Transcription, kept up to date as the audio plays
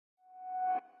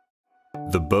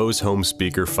The Bose Home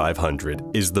Speaker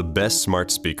 500 is the best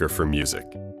smart speaker for music.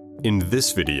 In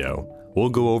this video, we'll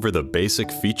go over the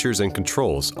basic features and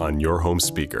controls on your home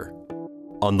speaker.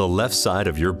 On the left side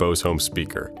of your Bose home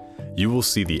speaker, you will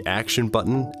see the action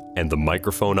button and the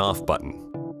microphone off button.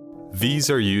 These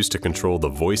are used to control the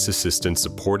voice assistants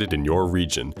supported in your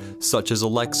region, such as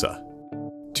Alexa.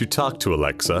 To talk to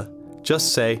Alexa,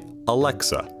 just say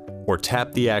Alexa or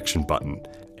tap the action button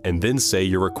and then say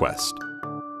your request.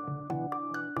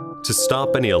 To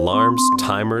stop any alarms,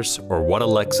 timers, or what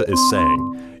Alexa is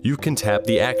saying, you can tap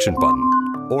the action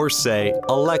button or say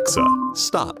Alexa,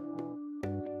 stop.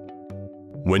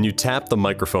 When you tap the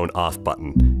microphone off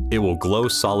button, it will glow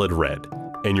solid red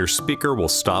and your speaker will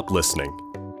stop listening.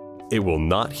 It will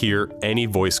not hear any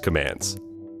voice commands.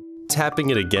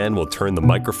 Tapping it again will turn the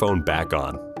microphone back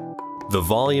on. The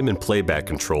volume and playback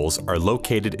controls are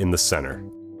located in the center.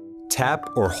 Tap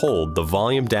or hold the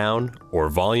volume down or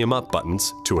volume up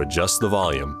buttons to adjust the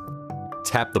volume.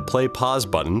 Tap the play-pause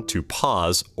button to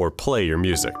pause or play your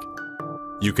music.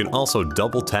 You can also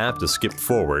double tap to skip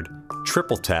forward,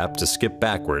 triple tap to skip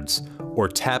backwards, or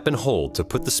tap and hold to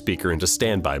put the speaker into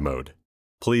standby mode.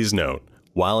 Please note,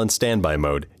 while in standby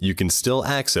mode, you can still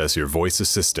access your voice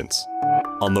assistants.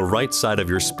 On the right side of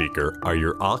your speaker are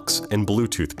your aux and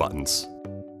Bluetooth buttons.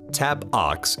 Tap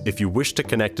aux if you wish to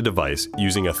connect a device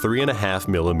using a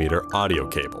 3.5mm audio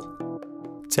cable.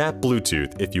 Tap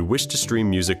Bluetooth if you wish to stream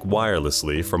music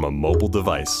wirelessly from a mobile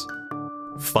device.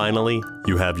 Finally,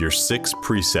 you have your 6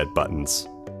 preset buttons.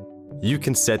 You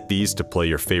can set these to play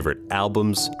your favorite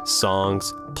albums,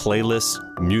 songs, playlists,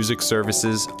 music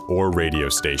services, or radio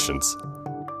stations.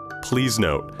 Please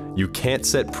note, you can't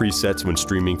set presets when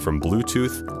streaming from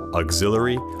Bluetooth,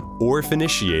 auxiliary, or if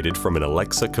initiated from an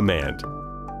Alexa command.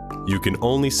 You can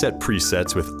only set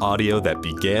presets with audio that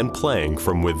began playing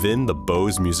from within the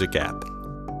Bose Music app.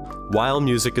 While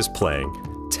music is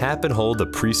playing, tap and hold the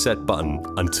preset button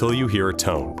until you hear a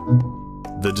tone.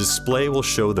 The display will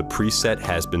show the preset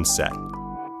has been set.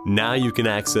 Now you can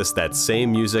access that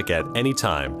same music at any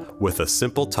time with a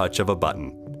simple touch of a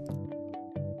button.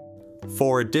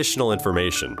 For additional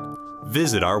information,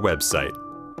 visit our website